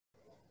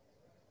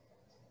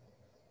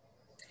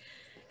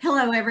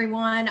Hello,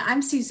 everyone.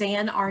 I'm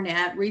Suzanne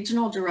Arnett,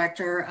 Regional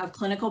Director of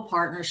Clinical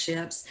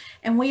Partnerships,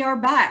 and we are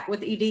back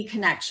with ED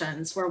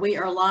Connections, where we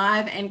are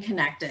live and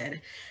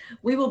connected.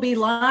 We will be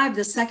live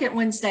the second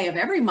Wednesday of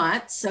every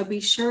month, so be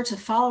sure to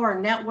follow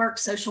our network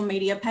social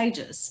media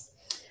pages.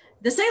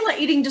 The Selah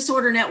Eating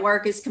Disorder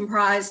Network is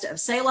comprised of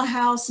Selah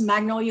House,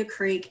 Magnolia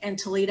Creek, and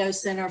Toledo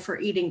Center for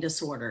Eating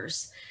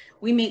Disorders.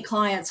 We meet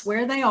clients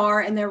where they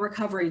are in their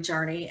recovery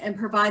journey and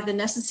provide the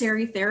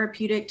necessary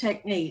therapeutic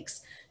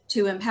techniques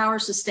to empower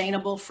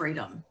sustainable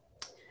freedom.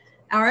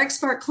 Our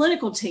expert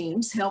clinical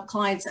teams help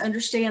clients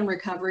understand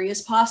recovery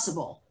is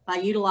possible by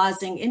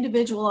utilizing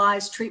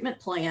individualized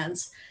treatment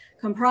plans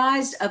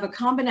comprised of a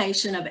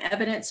combination of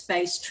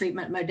evidence-based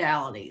treatment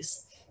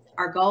modalities.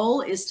 Our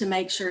goal is to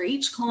make sure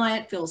each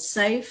client feels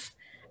safe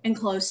and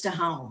close to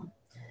home,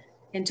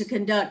 and to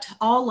conduct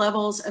all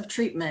levels of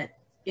treatment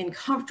in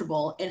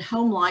comfortable and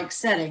home-like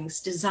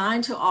settings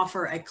designed to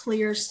offer a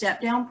clear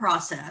step-down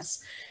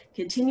process,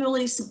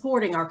 continually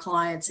supporting our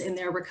clients in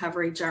their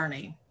recovery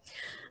journey.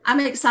 I'm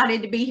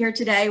excited to be here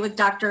today with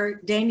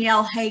Dr.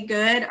 Danielle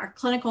Hagood, our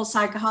clinical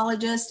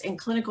psychologist and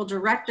clinical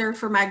director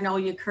for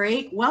Magnolia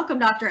Creek. Welcome,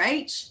 Dr.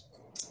 H.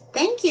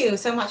 Thank you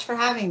so much for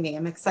having me.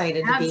 I'm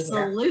excited to be here.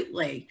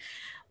 Absolutely.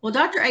 Well,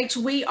 Dr. H,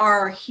 we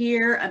are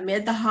here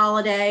amid the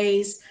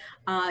holidays.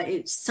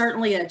 It's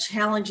certainly a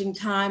challenging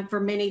time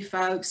for many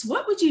folks.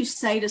 What would you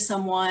say to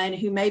someone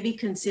who may be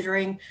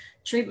considering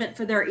treatment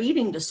for their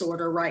eating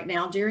disorder right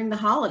now during the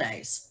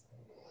holidays?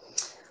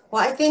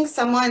 Well, I think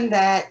someone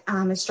that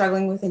is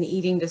struggling with an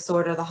eating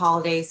disorder, the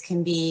holidays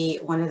can be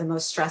one of the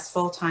most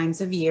stressful times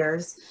of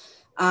years.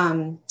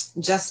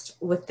 Just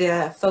with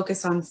the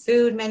focus on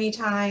food many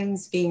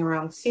times, being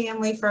around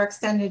family for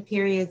extended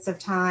periods of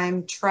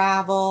time,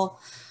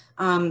 travel.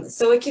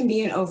 So it can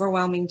be an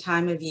overwhelming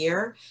time of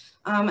year.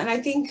 And I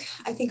think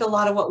a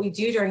lot of what we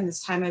do during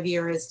this time of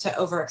year is to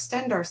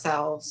overextend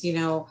ourselves,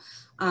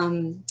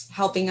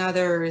 helping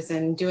others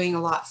and doing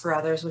a lot for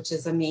others, which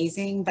is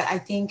amazing. But I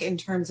think in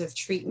terms of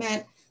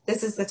treatment,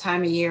 this is the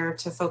time of year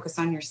to focus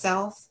on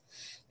yourself,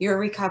 your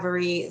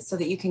recovery, so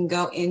that you can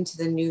go into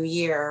the new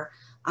year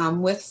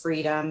with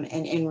freedom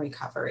and in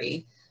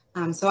recovery.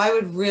 So I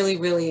would really,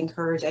 really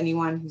encourage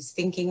anyone who's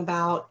thinking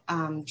about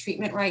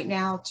treatment right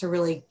now to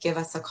really give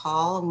us a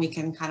call, and we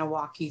can kind of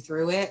walk you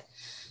through it.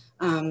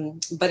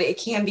 But it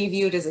can be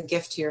viewed as a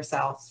gift to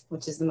yourself,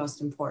 which is the most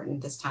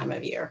important this time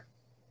of year.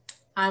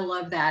 I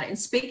love that. And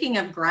speaking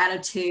of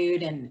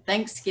gratitude and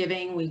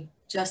Thanksgiving, we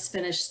just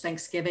finished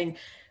Thanksgiving.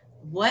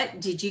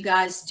 What did you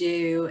guys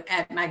do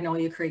at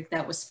Magnolia Creek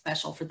that was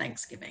special for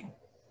Thanksgiving?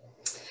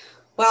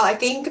 Well, I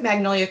think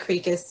Magnolia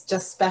Creek is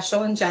just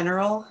special in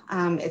general.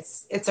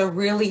 It's a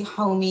really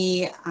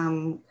homey,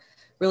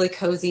 really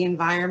cozy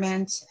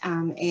environment.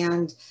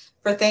 And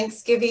for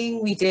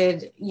Thanksgiving, we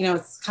did,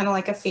 it's kind of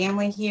like a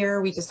family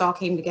here. We just all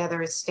came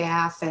together as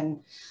staff, and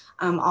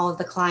all of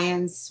the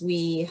clients.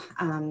 We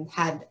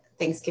had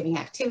Thanksgiving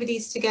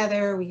activities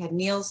together. We had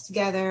meals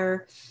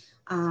together.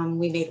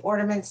 We made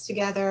ornaments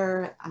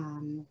together,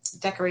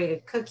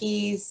 decorated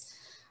cookies,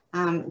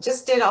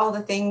 just did all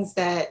the things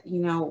that,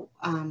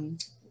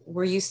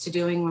 we're used to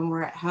doing when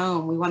we're at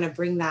home. We want to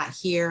bring that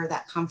here,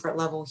 that comfort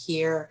level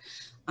here.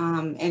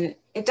 And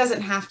it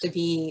doesn't have to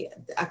be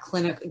a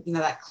clinic,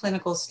 that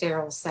clinical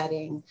sterile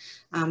setting.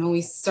 And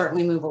we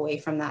certainly move away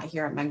from that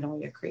here at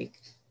Magnolia Creek.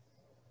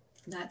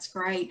 That's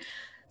great.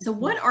 So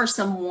what are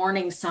some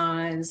warning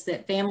signs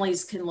that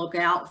families can look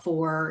out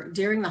for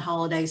during the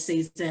holiday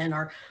season,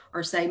 or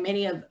say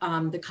many of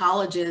the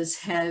colleges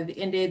have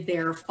ended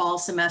their fall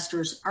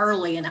semesters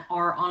early and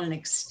are on an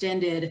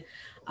extended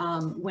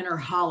winter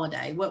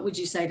holiday? What would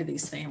you say to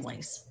these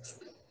families?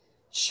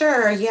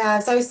 Sure. Yeah.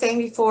 As I was saying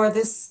before,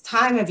 this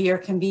time of year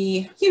can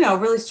be,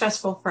 really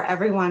stressful for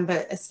everyone,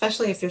 but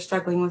especially if you're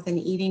struggling with an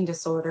eating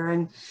disorder.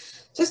 And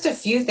just a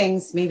few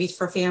things maybe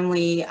for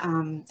family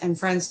and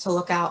friends to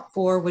look out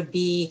for would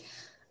be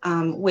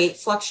weight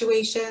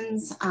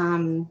fluctuations,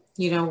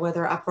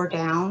 whether up or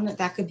down.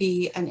 That could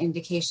be an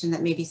indication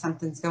that maybe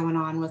something's going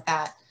on with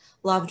that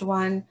loved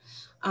one.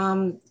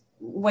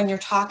 When you're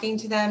talking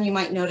to them, you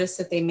might notice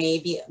that they may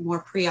be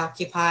more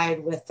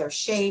preoccupied with their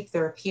shape,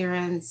 their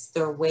appearance,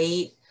 their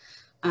weight.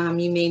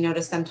 You may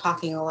notice them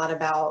talking a lot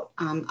about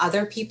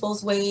other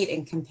people's weight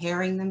and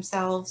comparing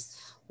themselves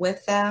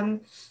with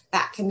them.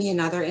 That can be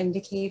another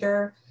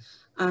indicator.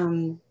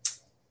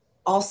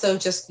 Also,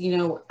 just,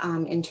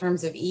 in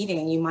terms of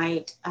eating, you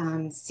might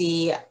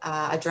see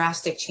a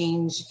drastic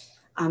change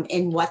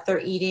in what they're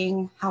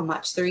eating, how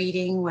much they're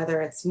eating, whether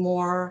it's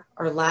more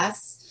or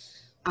less.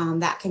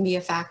 That can be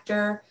a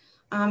factor.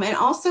 And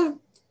also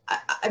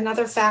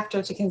another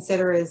factor to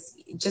consider is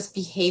just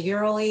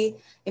behaviorally,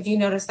 if you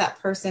notice that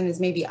person is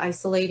maybe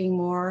isolating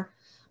more,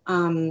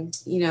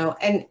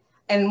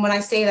 and when I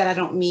say that, I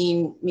don't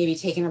mean maybe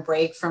taking a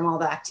break from all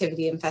the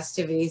activity and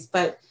festivities,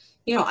 but,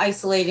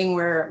 isolating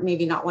where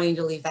maybe not wanting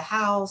to leave the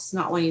house,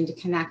 not wanting to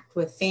connect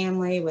with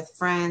family, with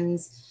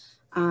friends,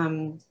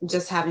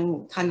 just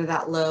having kind of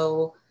that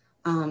low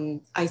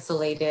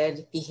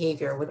isolated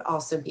behavior would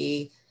also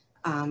be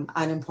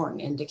an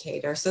important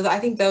indicator. So I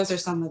think those are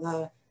some of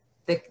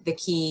the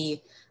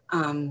key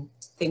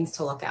things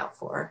to look out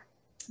for.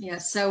 Yeah,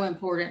 so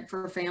important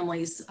for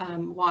families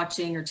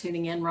watching or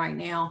tuning in right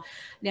now.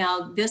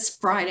 Now, this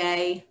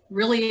Friday,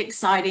 really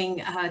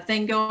exciting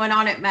thing going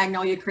on at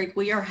Magnolia Creek.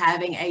 We are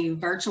having a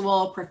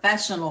virtual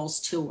professionals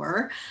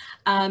tour.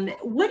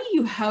 What do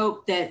you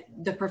hope that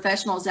the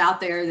professionals out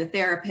there, the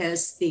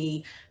therapists,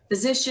 the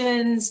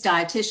physicians,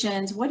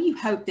 dietitians, what do you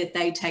hope that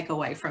they take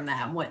away from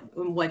that?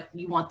 What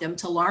you want them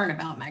to learn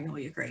about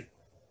Magnolia Creek?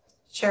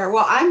 Sure.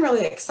 Well, I'm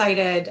really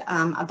excited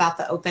about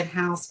the open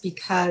house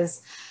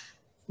because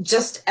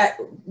just,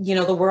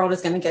 the world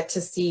is going to get to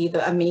see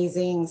the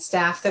amazing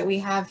staff that we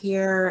have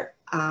here,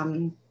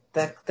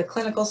 the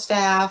clinical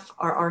staff,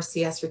 our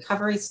RCS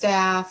recovery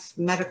staff,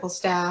 medical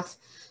staff,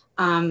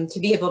 to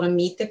be able to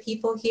meet the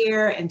people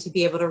here and to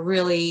be able to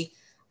really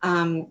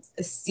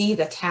see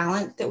the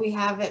talent that we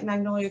have at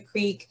Magnolia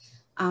Creek,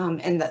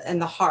 and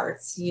the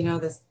hearts.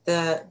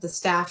 The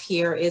staff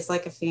here is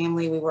like a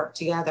family. We work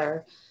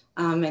together,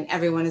 and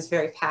everyone is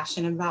very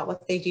passionate about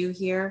what they do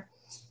here.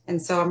 And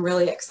so I'm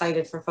really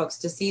excited for folks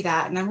to see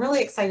that. And I'm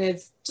really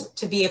excited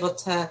to be able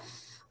to,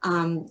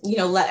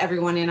 let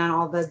everyone in on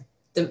all the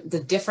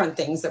different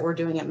things that we're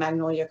doing at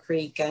Magnolia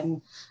Creek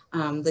and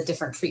the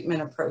different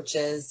treatment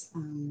approaches.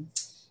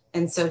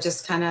 And so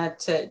just kind of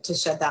to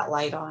shed that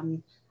light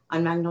on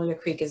Magnolia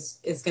Creek is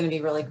going to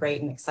be really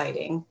great and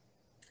exciting.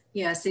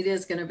 Yes, it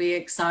is going to be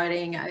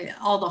exciting.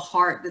 All the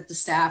heart that the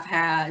staff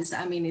has.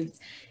 I mean,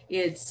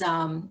 it's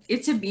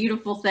a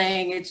beautiful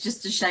thing. It's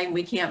just a shame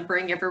we can't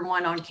bring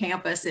everyone on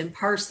campus in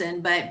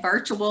person, but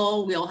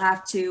virtual, we'll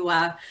have to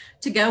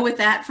go with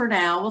that for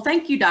now. Well,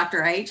 thank you,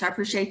 Dr. H. I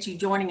appreciate you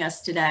joining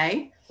us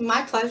today.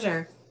 My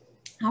pleasure.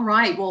 All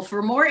right. Well,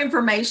 for more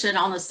information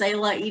on the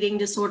SELA Eating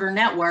Disorder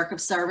Network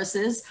of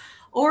Services,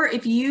 or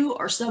if you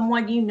or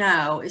someone you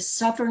know is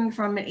suffering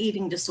from an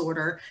eating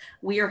disorder,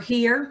 we are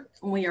here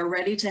and we are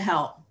ready to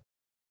help.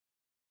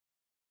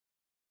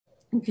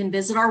 You can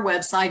visit our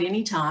website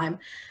anytime,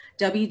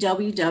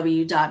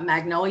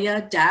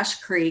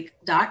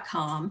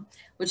 www.magnolia-creek.com,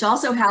 which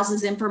also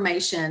houses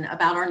information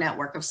about our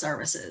network of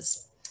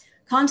services.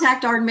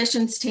 Contact our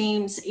admissions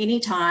teams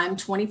anytime,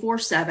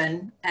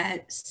 24/7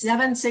 at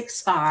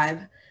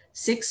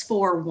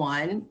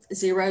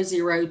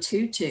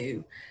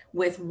 765-641-0022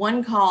 with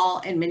one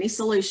call and many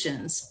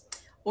solutions,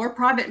 or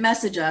private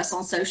message us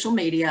on social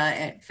media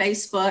at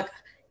Facebook,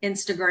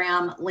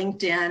 Instagram,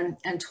 LinkedIn,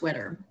 and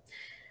Twitter.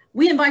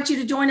 We invite you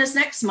to join us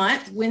next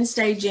month,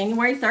 Wednesday,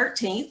 January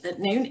 13th at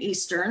noon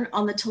Eastern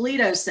on the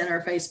Toledo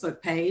Center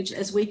Facebook page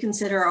as we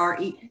continue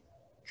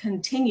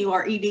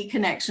our ED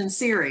Connection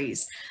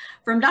series.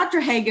 From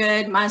Dr.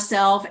 Hagood,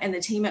 myself, and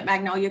the team at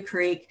Magnolia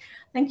Creek,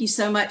 thank you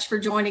so much for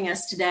joining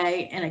us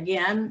today. And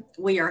again,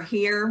 we are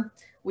here,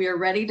 we are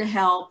ready to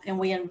help, and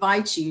we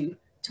invite you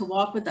to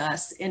walk with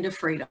us into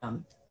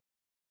freedom.